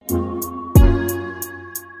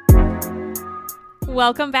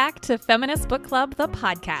Welcome back to Feminist Book Club, the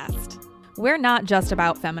podcast. We're not just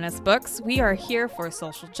about feminist books. We are here for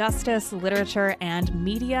social justice, literature, and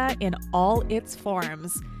media in all its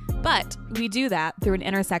forms. But we do that through an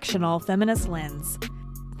intersectional feminist lens.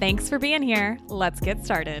 Thanks for being here. Let's get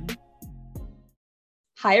started.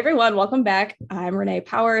 Hi, everyone. Welcome back. I'm Renee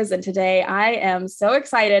Powers, and today I am so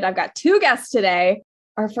excited. I've got two guests today.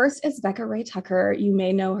 Our first is Becca Ray Tucker. You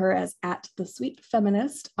may know her as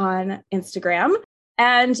 @thesweetfeminist on Instagram.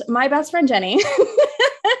 And my best friend, Jenny,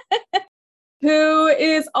 who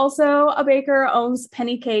is also a baker, owns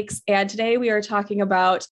Penny Cakes. And today we are talking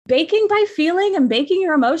about baking by feeling and baking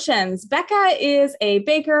your emotions. Becca is a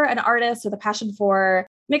baker, an artist with a passion for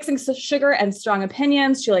mixing sugar and strong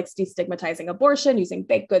opinions. She likes destigmatizing abortion, using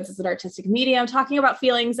baked goods as an artistic medium, talking about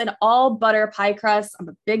feelings and all butter pie crust. I'm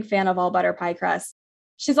a big fan of all butter pie crust.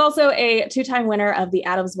 She's also a two-time winner of the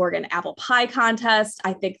Adams Morgan Apple Pie Contest.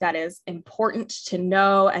 I think that is important to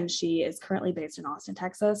know. And she is currently based in Austin,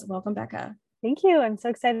 Texas. Welcome, Becca. Thank you. I'm so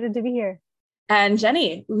excited to be here. And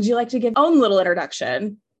Jenny, would you like to give your own little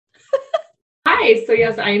introduction? Hi, so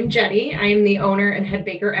yes, I'm Jenny. I'm the owner and head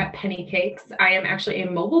baker at Penny Cakes. I am actually a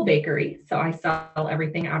mobile bakery, so I sell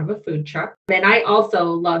everything out of a food truck. And I also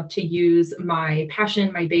love to use my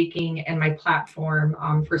passion, my baking, and my platform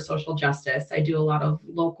for social justice. I do a lot of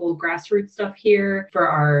local grassroots stuff here for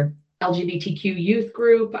our LGBTQ youth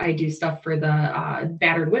group. I do stuff for the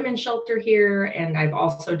battered women's shelter here, and I've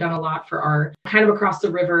also done a lot for our kind of across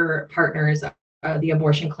the river partners, the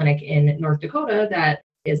abortion clinic in North Dakota that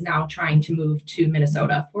is now trying to move to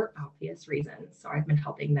Minnesota for obvious reasons. So I've been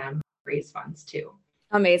helping them raise funds too.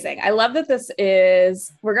 Amazing. I love that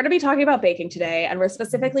we're going to be talking about baking today, and we're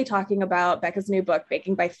specifically talking about Becca's new book,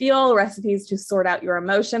 Baking by Feel, Recipes to Sort Out Your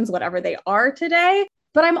Emotions, whatever they are today.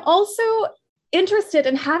 But I'm also interested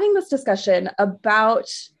in having this discussion about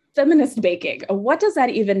feminist baking. What does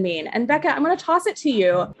that even mean? And Becca, I'm going to toss it to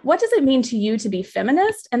you. What does it mean to you to be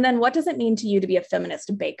feminist? And then what does it mean to you to be a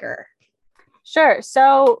feminist baker? Sure.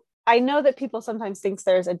 So I know that people sometimes think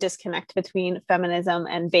there's a disconnect between feminism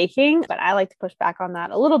and baking, but I like to push back on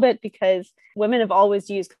that a little bit because women have always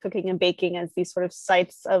used cooking and baking as these sort of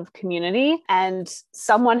sites of community, and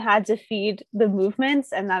someone had to feed the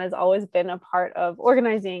movements, and that has always been a part of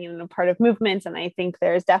organizing and a part of movements. And I think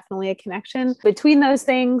there's definitely a connection between those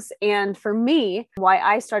things. And for me, why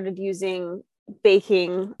I started using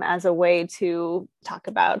baking as a way to talk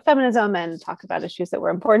about feminism and talk about issues that were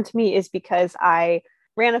important to me is because I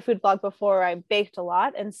ran a food blog before. I baked a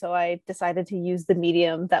lot. And so I decided to use the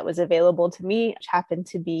medium that was available to me, which happened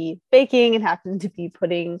to be baking and happened to be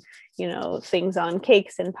putting, things on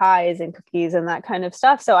cakes and pies and cookies and that kind of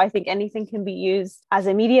stuff. So I think anything can be used as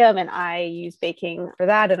a medium, and I use baking for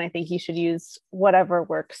that. And I think you should use whatever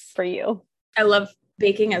works for you. I love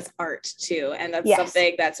baking as art too. And that's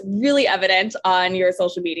something that's really evident on your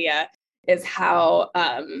social media is how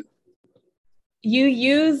you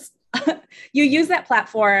use that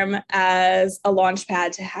platform as a launch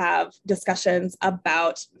pad to have discussions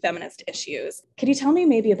about feminist issues. Can you tell me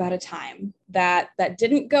maybe about a time that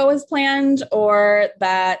didn't go as planned or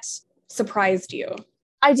that surprised you?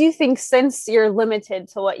 I do think since you're limited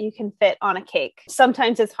to what you can fit on a cake,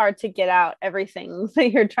 sometimes it's hard to get out everything that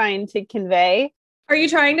you're trying to convey. Are you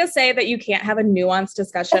trying to say that you can't have a nuanced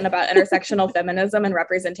discussion about intersectional feminism and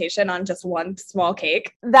representation on just one small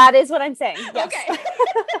cake? That is what I'm saying. Yes. Okay.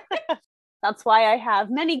 That's why I have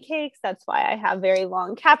many cakes. That's why I have very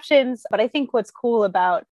long captions. But I think what's cool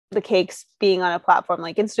about the cakes being on a platform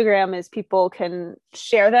like Instagram is people can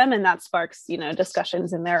share them, and that sparks,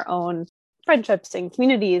 discussions in their own friendships and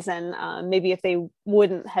communities. And maybe if they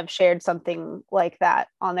wouldn't have shared something like that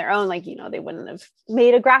on their own, they wouldn't have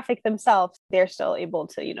made a graphic themselves, they're still able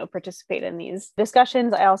to, participate in these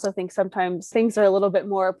discussions. I also think sometimes things are a little bit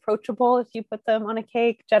more approachable if you put them on a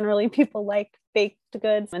cake. Generally, people like baked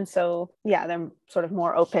goods. And so, they're sort of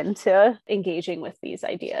more open to engaging with these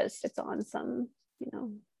ideas. It's on some,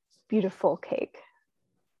 beautiful cake.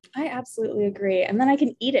 I absolutely agree. And then I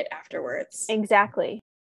can eat it afterwards. Exactly.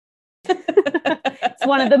 It's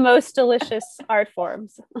one of the most delicious art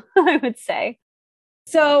forms, I would say.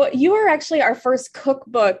 So you are actually our first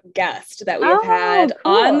cookbook guest that we've had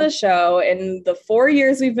on the show in the 4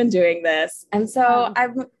 years we've been doing this. And so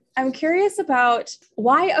I'm curious about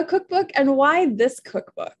why a cookbook and why this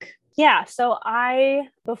cookbook? Yeah. So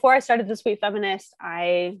before I started The Sweet Feminist,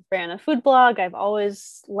 I ran a food blog. I've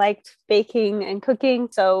always liked baking and cooking.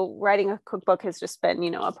 So writing a cookbook has just been,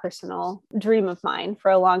 a personal dream of mine for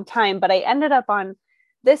a long time. But I ended up on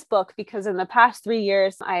this book because in the past 3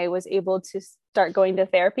 years, I was able to start going to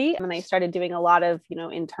therapy. And I started doing a lot of,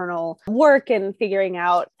 internal work and figuring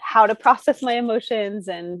out how to process my emotions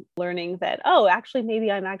and learning that, oh, actually,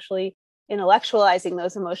 maybe I'm actually intellectualizing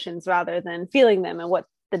those emotions rather than feeling them and what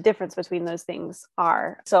the difference between those things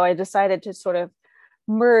are. So I decided to sort of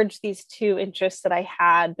merge these two interests that I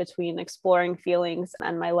had between exploring feelings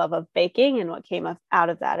and my love of baking. And what came out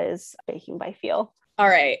of that is Baking by Feel. All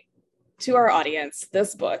right. To our audience,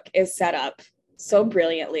 this book is set up so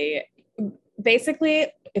brilliantly. Basically,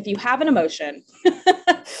 if you have an emotion,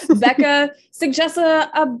 Becca suggests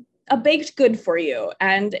a baked good for you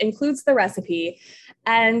and includes the recipe.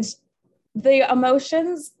 And the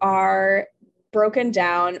emotions are broken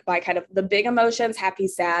down by kind of the big emotions, happy,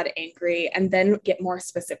 sad, angry, and then get more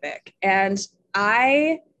specific. And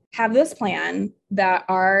I have this plan that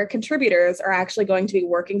our contributors are actually going to be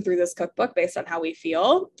working through this cookbook based on how we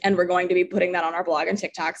feel. And we're going to be putting that on our blog and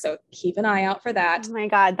TikTok. So keep an eye out for that. Oh my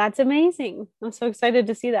God, that's amazing. I'm so excited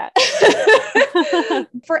to see that.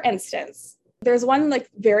 For instance, there's one like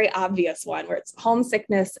very obvious one where it's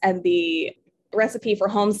homesickness, and the recipe for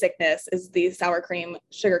homesickness is the sour cream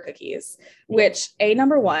sugar cookies, which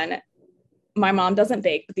number one, my mom doesn't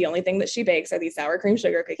bake, but the only thing that she bakes are these sour cream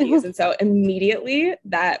sugar cookies. And so immediately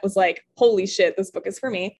that was like, holy shit, this book is for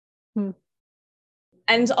me.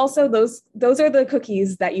 And also those are the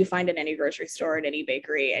cookies that you find in any grocery store, in any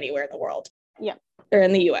bakery, anywhere in the world. Yeah. Or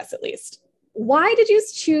in the US at least. Why did you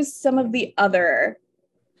choose some of the other,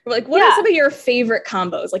 like, what are some of your favorite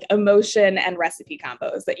combos, like emotion and recipe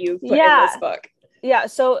combos that you put in this book? Yeah.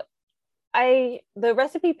 So the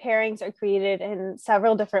recipe pairings are created in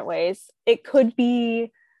several different ways. It could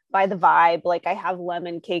be by the vibe, like I have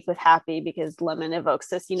lemon cake with happy because lemon evokes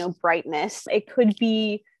this, brightness. It could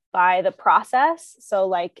be by the process. So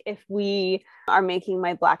like if we are making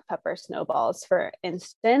my black pepper snowballs, for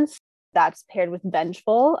instance, that's paired with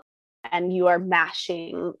vengeful, and you are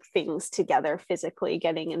mashing things together physically,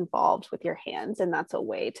 getting involved with your hands. And that's a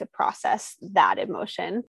way to process that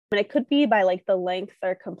emotion. And it could be by like the length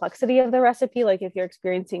or complexity of the recipe. Like if you're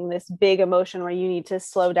experiencing this big emotion where you need to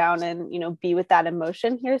slow down and, be with that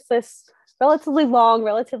emotion, here's this relatively long,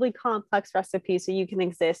 relatively complex recipe so you can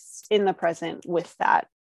exist in the present with that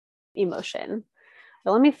emotion.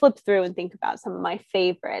 So let me flip through and think about some of my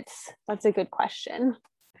favorites. That's a good question.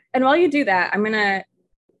 And while you do that, I'm going to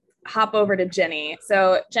hop over to Jenny.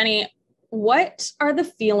 So Jenny, what are the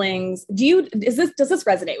feelings? Does this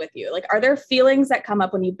resonate with you? Like, are there feelings that come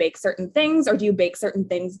up when you bake certain things, or do you bake certain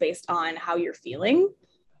things based on how you're feeling?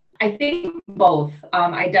 I think both.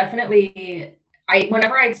 Whenever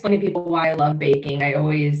I explain to people why I love baking,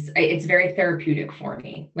 it's very therapeutic for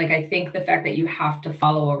me. Like, I think the fact that you have to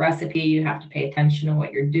follow a recipe, you have to pay attention to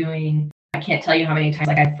what you're doing. I can't tell you how many times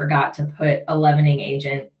I forgot to put a leavening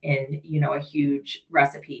agent in, a huge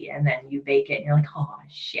recipe, and then you bake it and you're like, oh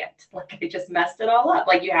shit, like I just messed it all up.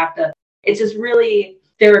 Like it's just really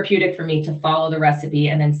therapeutic for me to follow the recipe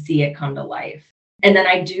and then see it come to life. And then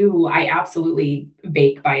I absolutely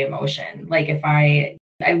bake by emotion. Like I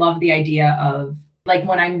love the idea of like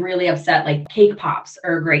when I'm really upset, like cake pops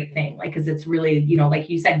are a great thing. Like, cause it's really, like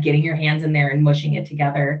you said, getting your hands in there and mushing it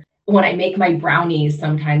together. When I make my brownies,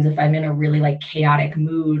 sometimes if I'm in a really like chaotic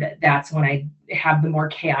mood, that's when I have the more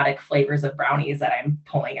chaotic flavors of brownies that I'm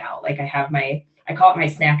pulling out. Like I call it my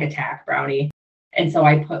snack attack brownie. And so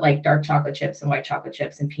I put like dark chocolate chips and white chocolate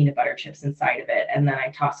chips and peanut butter chips inside of it. And then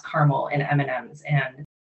I toss caramel and M&Ms and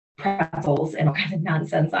pretzels and all kinds of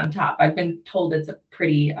nonsense on top. I've been told it's a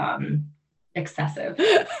pretty excessive.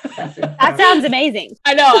 That sounds amazing.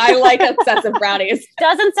 I know. I like excessive brownies.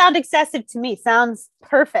 Doesn't sound excessive to me. Sounds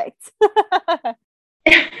perfect.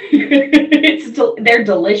 They're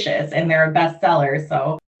delicious and they're a bestseller.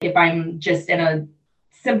 So if I'm just in a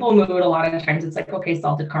simple mood, a lot of times it's like, okay,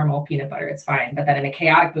 salted caramel, peanut butter, it's fine. But then in a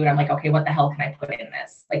chaotic mood, I'm like, okay, what the hell can I put in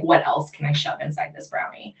this? Like, what else can I shove inside this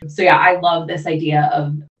brownie? So yeah, I love this idea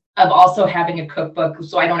of also having a cookbook,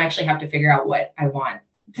 so I don't actually have to figure out what I want.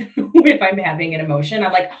 If I'm having an emotion,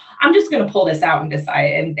 I'm like, I'm just going to pull this out and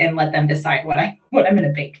decide and let them decide what I'm going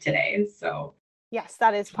to bake today. So yes,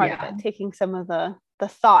 that is part of it, taking some of the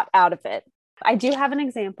thought out of it. I do have an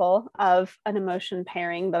example of an emotion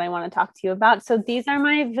pairing that I want to talk to you about. So these are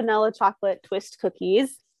my vanilla chocolate twist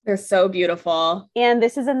cookies. They're so beautiful. And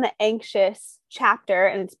this is in the anxious chapter,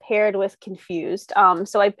 and it's paired with confused.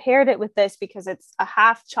 So I paired it with this because it's a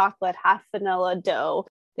half chocolate, half vanilla dough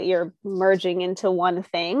that you're merging into one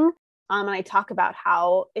thing. And I talk about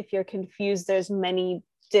how if you're confused, there's many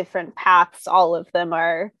different paths. All of them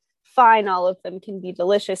are fine. All of them can be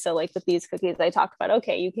delicious. So like with these cookies, I talk about,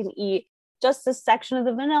 okay, you can eat just a section of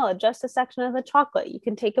the vanilla, just a section of the chocolate. You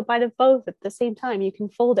can take a bite of both at the same time. You can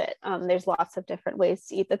fold it. There's lots of different ways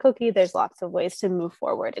to eat the cookie. There's lots of ways to move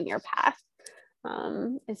forward in your path.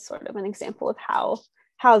 It's sort of an example of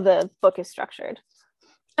how the book is structured.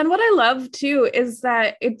 And what I love too is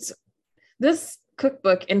that this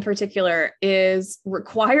cookbook in particular is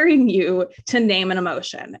requiring you to name an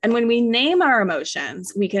emotion. And when we name our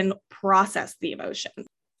emotions, we can process the emotion.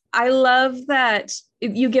 I love that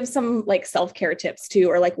you give some like self-care tips too,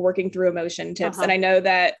 or like working through emotion tips. And I know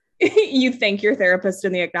that you thank your therapist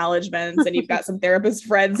in the acknowledgements, and you've got some therapist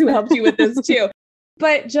friends who helped you with this too.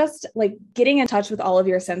 But just like getting in touch with all of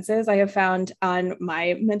your senses, I have found on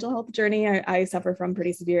my mental health journey, I suffer from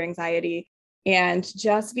pretty severe anxiety. And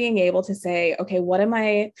just being able to say, okay, what am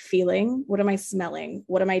I feeling? What am I smelling?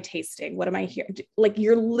 What am I tasting? What am I hearing? Like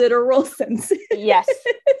your literal senses. Yes.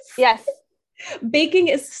 Yes. Baking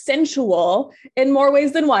is sensual in more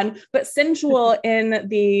ways than one, but sensual in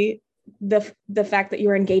the fact that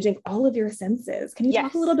you're engaging all of your senses. Can you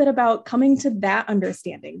talk a little bit about coming to that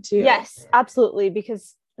understanding too? Yes, absolutely.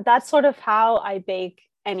 Because that's sort of how I bake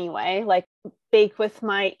anyway. Like bake with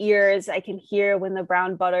my ears. I can hear when the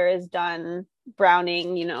brown butter is done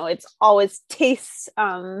browning, it's always taste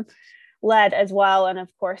led as well. And of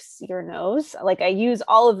course your nose, like I use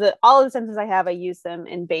all of the senses I have, I use them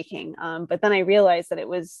in baking. But then I realized that it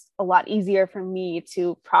was a lot easier for me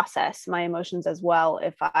to process my emotions as well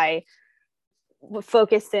if I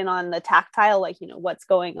focused in on the tactile, like, what's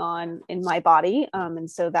going on in my body. And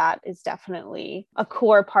so that is definitely a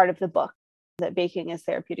core part of the book, that baking is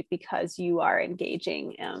therapeutic because you are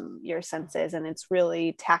engaging your senses, and it's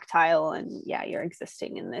really tactile, and you're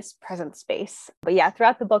existing in this present space. But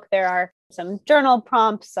throughout the book, there are some journal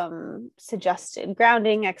prompts, some suggested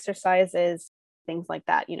grounding exercises, things like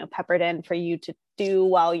that, peppered in for you to do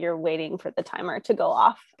while you're waiting for the timer to go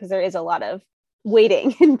off, because there is a lot of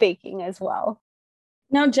waiting in baking as well.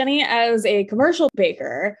 Now, Jenny, as a commercial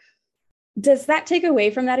baker, does that take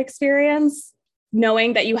away from that experience?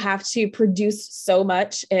 Knowing that you have to produce so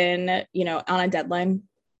much on a deadline?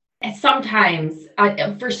 Sometimes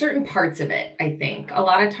for certain parts of it, I think a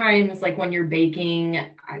lot of times, like when you're baking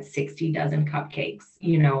 60 dozen cupcakes,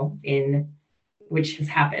 which has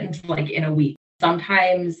happened like in a week,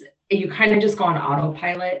 sometimes you kind of just go on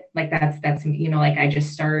autopilot. Like that's, like I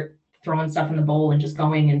just start throwing stuff in the bowl and just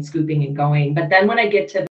going and scooping and going. But then when I get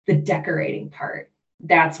to the decorating part,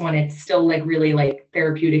 that's when it's still like really like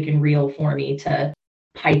therapeutic and real for me to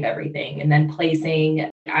pipe everything. And then placing,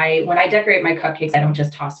 when I decorate my cupcakes, I don't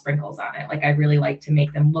just toss sprinkles on it. Like I really like to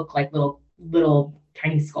make them look like little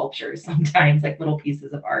tiny sculptures, sometimes like little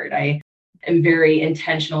pieces of art. I am very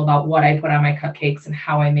intentional about what I put on my cupcakes and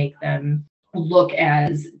how I make them look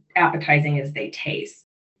as appetizing as they taste.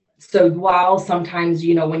 So while sometimes,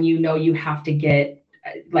 when you have to get,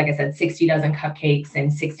 like I said, 60 dozen cupcakes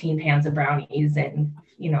and 16 pans of brownies and,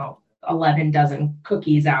 11 dozen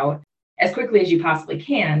cookies out as quickly as you possibly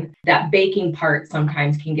can, that baking part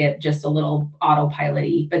sometimes can get just a little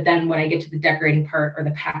autopilot-y. But then when I get to the decorating part or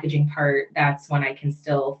the packaging part, that's when I can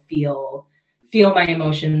still feel my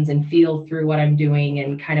emotions and feel through what I'm doing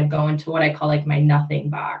and kind of go into what I call like my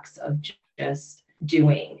nothing box of just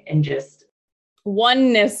doing and just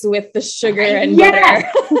oneness with the sugar and butter.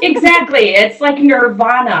 Exactly. It's like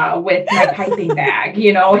nirvana with my piping bag,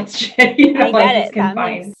 it's just, I get it. That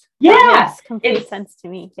makes complete sense to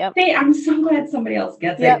me. Yep. I'm so glad somebody else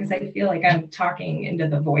gets it, because I feel like I'm talking into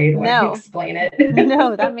the void when I explain it.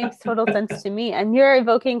 No, that makes total sense to me. And you're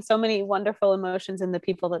evoking so many wonderful emotions in the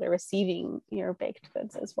people that are receiving your baked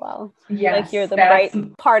goods as well. Yes, like you're the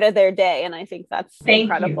bright part of their day. And I think that's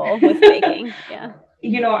incredible with baking. Yeah.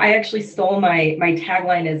 I actually stole my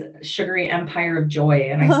tagline is Sugary Empire of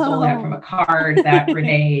Joy. And I stole that from a card that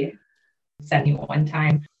Renee sent me one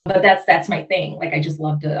time. But that's my thing. Like, I just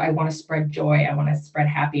love I want to spread joy. I want to spread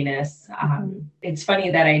happiness. It's funny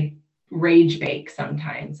that I rage bake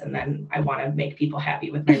sometimes, and then I want to make people happy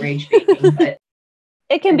with my rage baking, but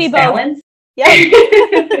it can be both. Balance. Yeah.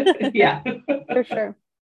 Yeah, for sure.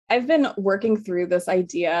 I've been working through this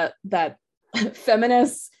idea that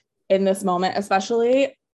feminists in this moment,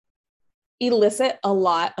 especially, elicit a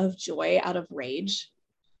lot of joy out of rage.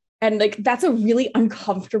 And like, that's a really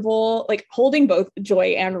uncomfortable, like holding both joy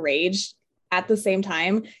and rage at the same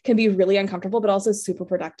time can be really uncomfortable, but also super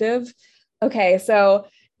productive. Okay. So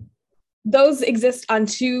those exist on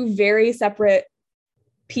two very separate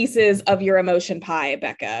pieces of your emotion pie,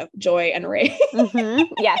 Becca, joy and rage.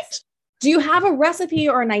 Mm-hmm. Yes. Do you have a recipe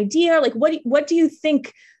or an idea? Like what do you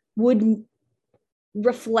think would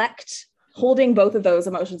reflect holding both of those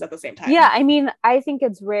emotions at the same time. Yeah, I mean, I think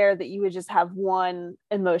it's rare that you would just have one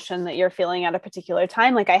emotion that you're feeling at a particular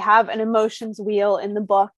time. Like I have an emotions wheel in the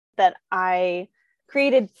book that I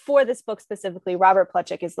created for this book specifically. Robert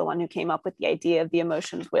Plutchik is the one who came up with the idea of the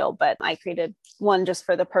emotions wheel, but I created one just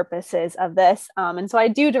for the purposes of this. And so I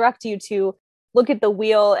do direct you to look at the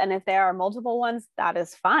wheel, and if there are multiple ones, that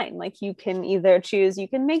is fine. Like you can either choose, you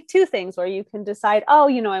can make two things, or you can decide, oh,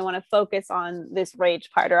 I want to focus on this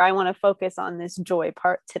rage part, or I want to focus on this joy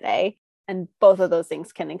part today. And both of those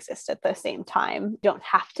things can exist at the same time. You don't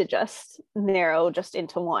have to just narrow just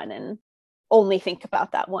into one and only think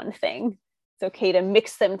about that one thing. It's okay to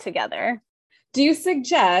mix them together. Do you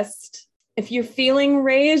suggest, if you're feeling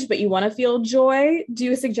rage, but you want to feel joy, do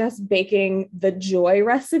you suggest baking the joy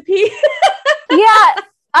recipe? Yeah,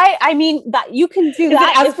 I mean that you can do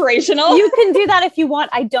that. Is it aspirational? You can do that if you want.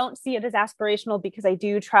 I don't see it as aspirational because I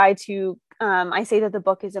do try to, I say that the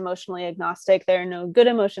book is emotionally agnostic. There are no good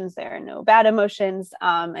emotions. There are no bad emotions.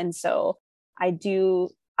 And so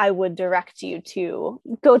I would direct you to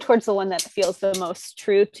go towards the one that feels the most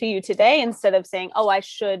true to you today, instead of saying, oh, I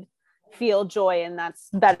should feel joy and that's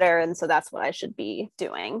better, and so that's what I should be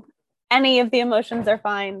doing. Any of the emotions are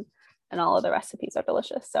fine, and all of the recipes are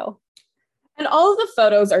delicious. And all of the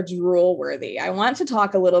photos are drool worthy. I want to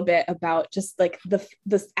talk a little bit about just like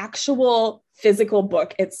this actual physical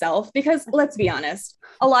book itself, because let's be honest,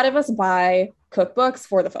 a lot of us buy cookbooks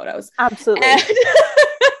for the photos. Absolutely.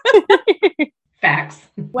 Facts.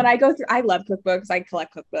 When I go through, I love cookbooks. I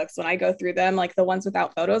collect cookbooks. When I go through them, like the ones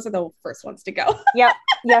without photos are the first ones to go. Yep.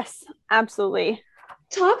 Yes, absolutely.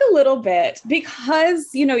 Talk a little bit, because,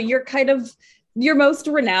 you're most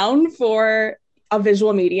renowned for a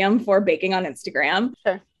visual medium for baking on Instagram.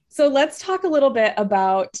 Sure. So let's talk a little bit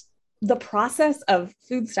about the process of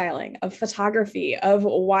food styling, of photography, of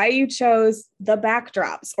why you chose the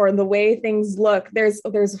backdrops or the way things look. There's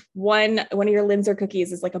one of your Linzer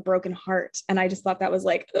cookies is like a broken heart. And I just thought that was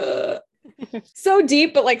like, so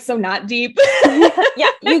deep, but like so not deep. Yeah,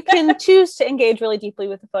 you can choose to engage really deeply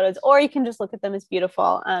with the photos, or you can just look at them as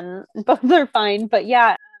beautiful, and both are fine. But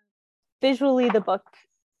yeah, visually the book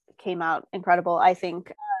came out incredible. I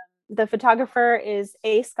think the photographer is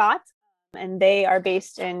A. Scott, and they are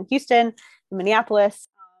based in Houston, Minneapolis.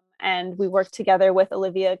 And we worked together with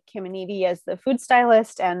Olivia Caminiti as the food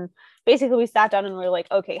stylist. And basically we sat down and we were like,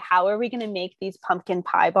 okay, how are we going to make these pumpkin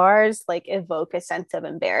pie bars like evoke a sense of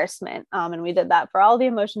embarrassment? And we did that for all the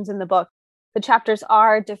emotions in the book. The chapters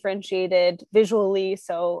are differentiated visually.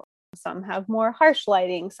 So some have more harsh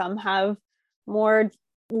lighting, some have more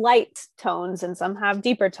light tones, and some have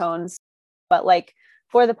deeper tones. But like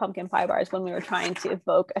for the pumpkin pie bars, when we were trying to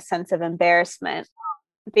evoke a sense of embarrassment,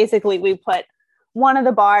 basically we put one of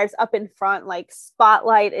the bars up in front, like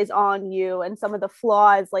spotlight is on you, and some of the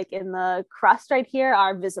flaws like in the crust right here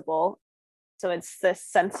are visible. So it's this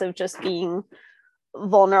sense of just being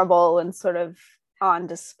vulnerable and sort of on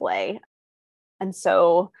display. And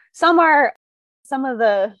so some of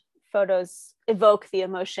the photos evoke the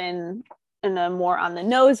emotion in a more on the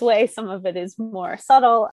nose way. Some of it is more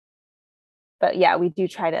subtle. But yeah, we do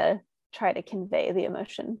try to convey the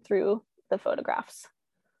emotion through the photographs.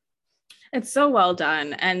 It's so well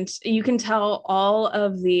done. And you can tell all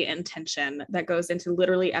of the intention that goes into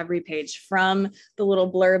literally every page, from the little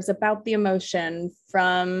blurbs about the emotion,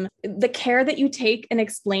 from the care that you take in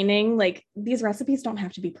explaining, like, these recipes don't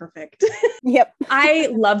have to be perfect. Yep. I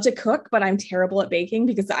love to cook, but I'm terrible at baking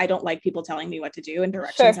because I don't like people telling me what to do, and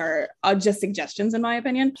directions are just suggestions, in my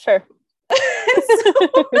opinion. Sure.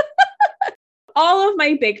 All of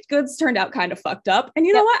my baked goods turned out kind of fucked up. And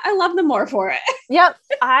you know what? I love them more for it. Yep.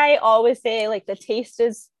 I always say like the taste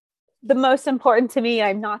is the most important to me.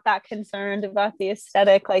 I'm not that concerned about the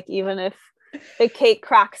aesthetic. Like even if the cake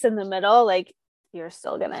cracks in the middle, like you're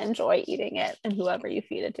still going to enjoy eating it, and whoever you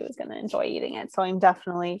feed it to is going to enjoy eating it. So I'm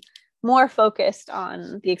definitely more focused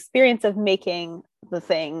on the experience of making the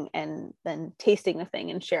thing and then tasting the thing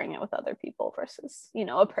and sharing it with other people versus,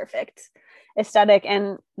 a perfect aesthetic.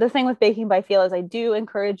 And the thing with baking by feel is I do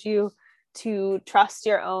encourage you to trust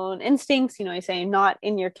your own instincts. I say not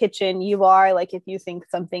in your kitchen. You are like, if you think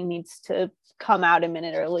something needs to come out a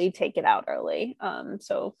minute early, take it out early.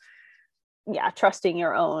 So yeah, trusting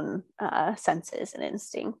your own senses and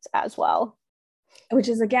instincts as well. Which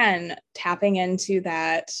is, again, tapping into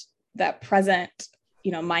that present,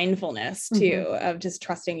 mindfulness too, of just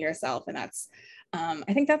trusting yourself. And that's,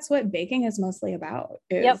 I think that's what baking is mostly about,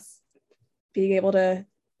 is being able to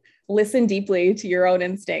listen deeply to your own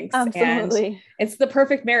instincts. Absolutely. And it's the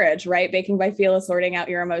perfect marriage, right? Baking by feel is sorting out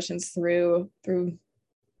your emotions through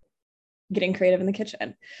getting creative in the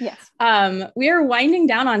kitchen. Yes. We are winding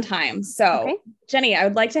down on time. So Jenny, I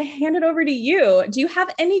would like to hand it over to you. Do you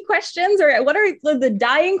have any questions, or what are the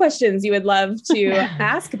dying questions you would love to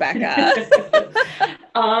ask Becca?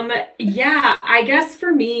 Yeah, I guess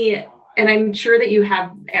for me, and I'm sure that you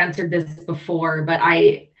have answered this before, but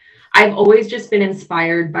I've always just been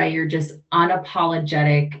inspired by your just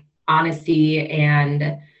unapologetic honesty,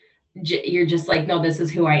 and you're just like, no, this is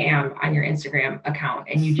who I am on your Instagram account,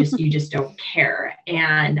 and you just don't care.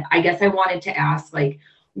 And I guess I wanted to ask, like,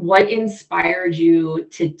 what inspired you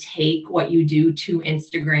to take what you do to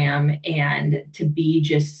Instagram and to be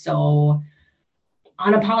just so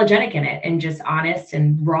unapologetic in it and just honest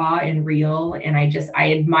and raw and real? And I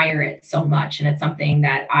admire it so much, and it's something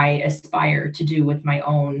that I aspire to do with my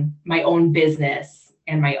own business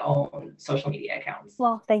and my own social media accounts.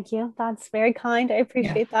 Well, thank you. That's very kind. I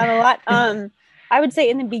appreciate that a lot. I would say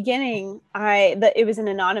in the beginning, it was an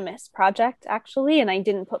anonymous project actually, and I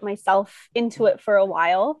didn't put myself into it for a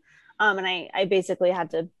while. And I basically had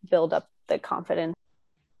to build up the confidence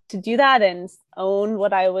to do that and own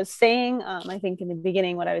what I was saying. I think in the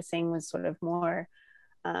beginning, what I was saying was sort of more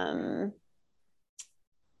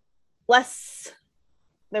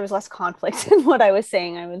there was less conflict in what I was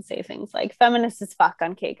saying. I would say things like feminist as fuck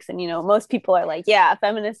on cakes. And, most people are like, yeah,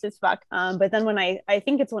 feminist as fuck. But then when I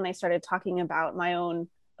think it's when I started talking about my own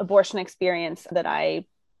abortion experience that I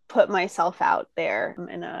put myself out there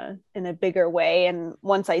in a bigger way. And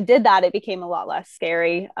once I did that, it became a lot less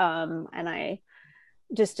scary. And I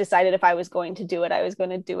just decided if I was going to do it, I was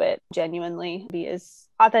going to do it genuinely, be as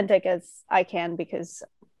authentic as I can, because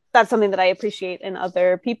that's something that I appreciate in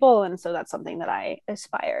other people. And so that's something that I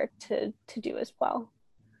aspire to do as well.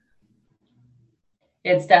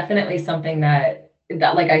 It's definitely something that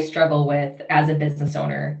like I struggle with as a business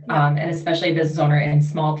owner, and especially a business owner in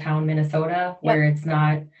small town Minnesota, where it's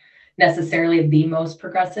not necessarily the most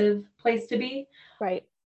progressive place to be. Right.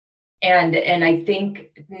 And I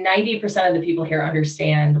think 90% of the people here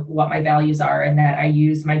understand what my values are, and that I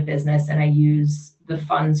use my business and I use the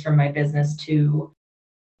funds from my business to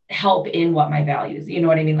help in what my values, you know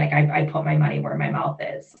what I mean? Like I put my money where my mouth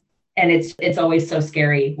is. And it's always so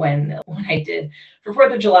scary when I did for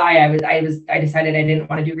 4th of July, I decided I didn't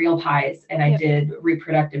want to do real pies, and I did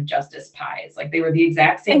reproductive justice pies. Like they were the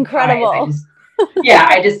exact same Incredible. pies.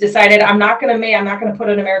 I just decided I'm not going to put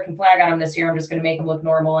an American flag on them this year. I'm just going to make them look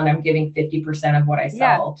normal. And I'm giving 50% of what I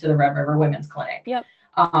sell to the Red River Women's Clinic. Yep.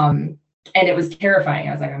 And it was terrifying.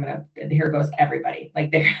 I was like, here goes everybody.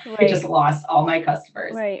 Like I just lost all my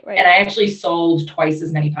customers. Right. And I actually sold twice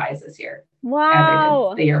as many pies this year. Wow. As I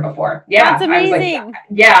did the year before. Yeah. That's amazing. I was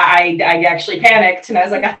like, I actually panicked, and I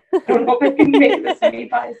was like, I don't know if I can make this many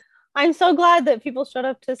pies. I'm so glad that people showed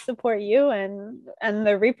up to support you and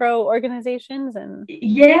the repro organizations. And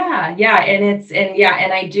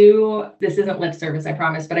and I do, this isn't lip service, I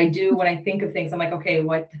promise, but I do, when I think of things, I'm like, okay,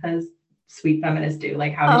 what does Sweet Feminist do?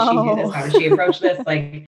 Like, how does she do this? How does she approach this?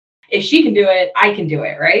 Like, if she can do it, I can do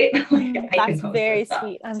it, right? Like, that's very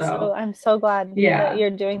sweet. I'm so glad that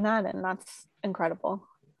you're doing that, and that's incredible.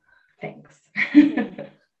 Thanks.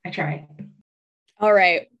 I try. All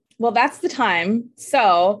right. Well, that's the time.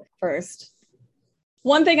 So first,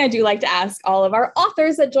 one thing I do like to ask all of our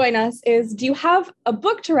authors that join us is, do you have a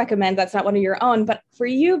book to recommend that's not one of your own? But for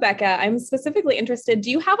you, Becca, I'm specifically interested.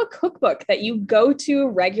 Do you have a cookbook that you go to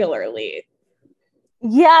regularly?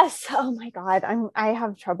 Yes. Oh my God. I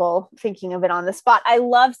have trouble thinking of it on the spot. I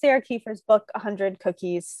love Sarah Kiefer's book, 100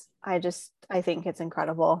 Cookies. I think it's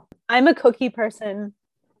incredible. I'm a cookie person.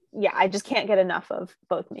 Yeah, I just can't get enough of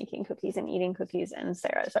both making cookies and eating cookies, and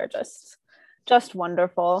Sarah's are just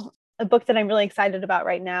wonderful. A book that I'm really excited about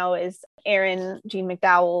right now is Erin Jean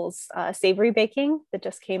McDowell's Savory Baking that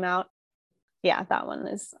just came out. Yeah, that one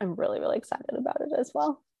I'm really, really excited about it as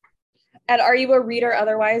well. And are you a reader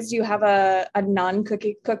otherwise? Do you have a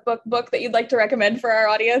non-cookie cookbook book that you'd like to recommend for our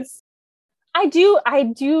audience? I do.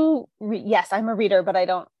 Yes, I'm a reader, but I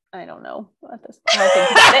don't know at this point. I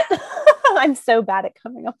think about it. I'm so bad at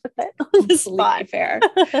coming up with it on the spot. Fair.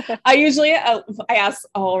 I ask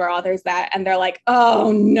all of our authors that, and they're like,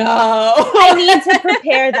 "Oh no, I need to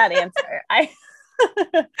prepare that answer." And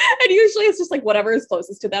usually it's just like whatever is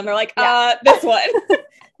closest to them. They're like, this one.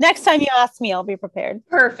 Next time you ask me, I'll be prepared.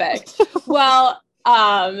 Perfect. Well,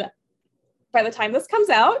 by the time this comes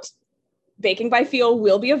out, Baking by Feel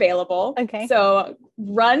will be available. Okay. So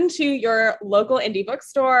run to your local indie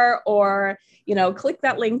bookstore, or, click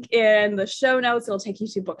that link in the show notes. It'll take you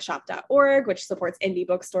to bookshop.org, which supports indie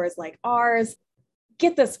bookstores like ours.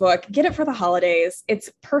 Get this book, get it for the holidays. It's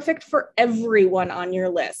perfect for everyone on your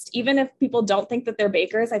list. Even if people don't think that they're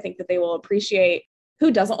bakers, I think that they will appreciate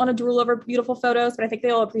who doesn't want to drool over beautiful photos, but I think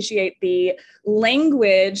they'll appreciate the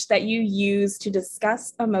language that you use to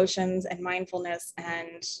discuss emotions and mindfulness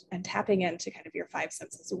and tapping into kind of your five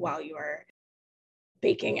senses while you are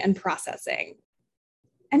baking and processing.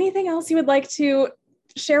 Anything else you would like to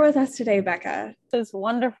share with us today, Becca? It was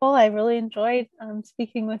wonderful. I really enjoyed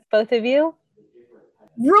speaking with both of you.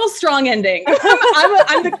 Real strong ending.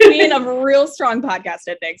 I'm the queen of real strong podcast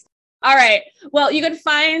endings. All right. Well, you can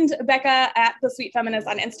find Becca at The Sweet Feminist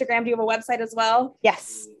on Instagram. Do you have a website as well?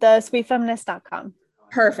 Yes, thesweetfeminist.com.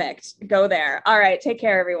 Perfect. Go there. All right. Take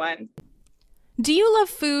care, everyone. Do you love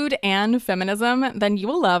food and feminism? Then you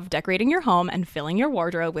will love decorating your home and filling your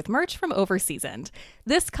wardrobe with merch from Overseasoned.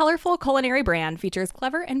 This colorful culinary brand features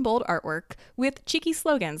clever and bold artwork with cheeky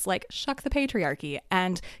slogans like "Shuck the Patriarchy"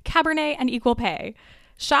 and "Cabernet and Equal Pay."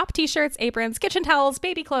 Shop t-shirts, aprons, kitchen towels,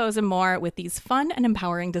 baby clothes, and more with these fun and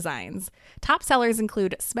empowering designs. Top sellers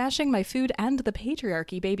include Smashing My Food and the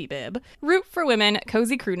Patriarchy Baby Bib, Root for Women,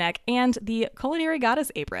 Cozy Crew Neck, and the Culinary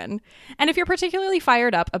Goddess Apron. And if you're particularly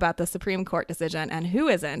fired up about the Supreme Court decision, and who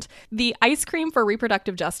isn't, the Ice Cream for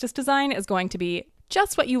Reproductive Justice design is going to be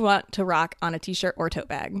just what you want to rock on a t-shirt or tote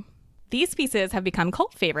bag. These pieces have become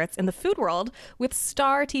cult favorites in the food world, with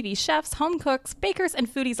star TV chefs, home cooks, bakers, and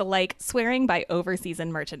foodies alike swearing by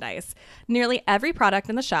Overseasoned merchandise. Nearly every product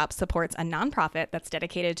in the shop supports a nonprofit that's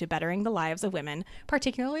dedicated to bettering the lives of women,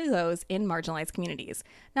 particularly those in marginalized communities.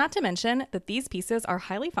 Not to mention that these pieces are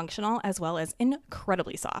highly functional as well as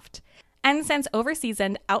incredibly soft. And since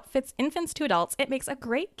Overseasoned outfits infants to adults, it makes a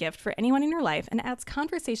great gift for anyone in your life and adds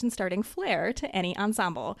conversation-starting flair to any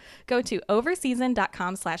ensemble. Go to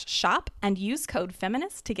overseasoned.com/shop and use code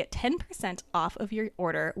FEMINIST to get 10% off of your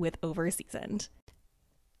order with Overseasoned.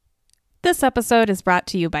 This episode is brought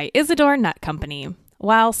to you by Isadore Nut Company.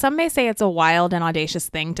 While some may say it's a wild and audacious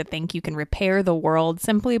thing to think you can repair the world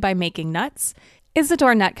simply by making nuts,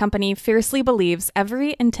 Isadore Nut Company fiercely believes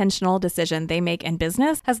every intentional decision they make in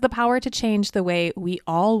business has the power to change the way we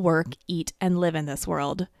all work, eat, and live in this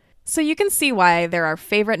world. So you can see why they're our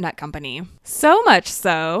favorite nut company. So much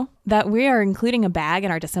so that we are including a bag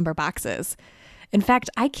in our December boxes. In fact,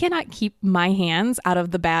 I cannot keep my hands out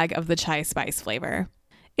of the bag of the chai spice flavor.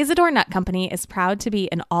 Isadore Nut Company is proud to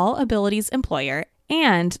be an all abilities employer,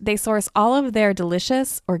 and they source all of their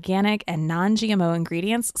delicious, organic, and non-GMO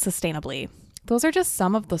ingredients sustainably. Those are just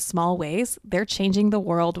some of the small ways they're changing the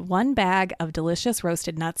world one bag of delicious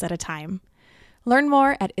roasted nuts at a time. Learn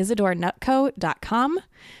more at IsadoreNutCo.com.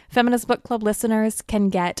 Feminist Book Club listeners can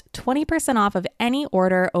get 20% off of any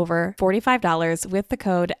order over $45 with the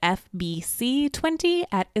code FBC20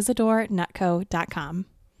 at IsadoreNutCo.com.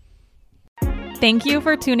 Thank you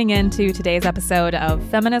for tuning in to today's episode of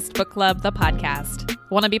Feminist Book Club, the podcast.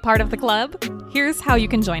 Want to be part of the club? Here's how you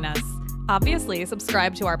can join us. Obviously,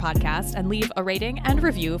 subscribe to our podcast and leave a rating and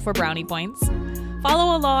review for brownie points.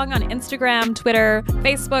 Follow along on Instagram, Twitter,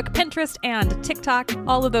 Facebook, Pinterest, and TikTok.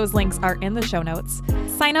 All of those links are in the show notes.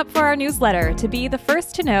 Sign up for our newsletter to be the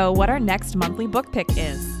first to know what our next monthly book pick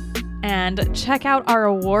is. And check out our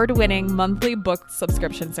award-winning monthly book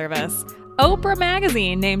subscription service. Oprah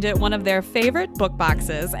Magazine named it one of their favorite book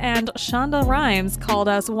boxes, and Shonda Rhimes called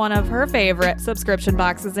us one of her favorite subscription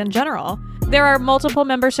boxes in general. There are multiple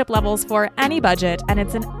membership levels for any budget, and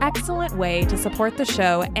it's an excellent way to support the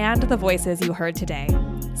show and the voices you heard today.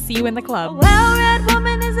 See you in the club. A well-read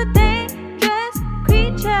woman is a dangerous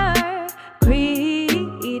creature.